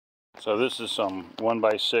So this is some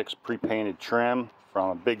 1x6 pre-painted trim from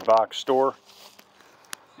a big box store.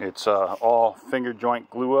 It's all finger joint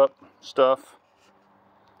glue up stuff.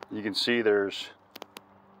 You can see there's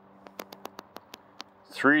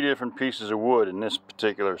 3 different pieces of wood in this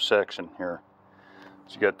particular section here.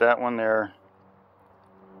 So you got that one there,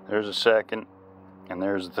 there's a second, and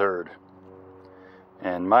there's a third.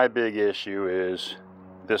 And my big issue is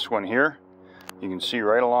this one here. You can see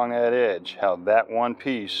right along that edge how that one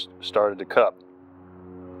piece started to cup,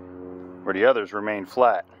 where the others remain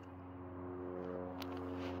flat.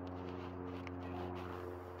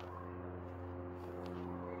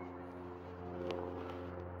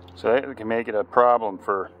 So that can make it a problem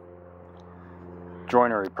for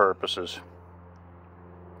joinery purposes.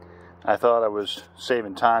 I thought I was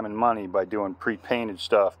saving time and money by doing pre-painted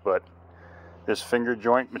stuff, but this finger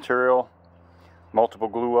joint material, multiple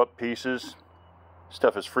glue up pieces,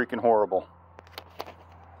 stuff is freaking horrible.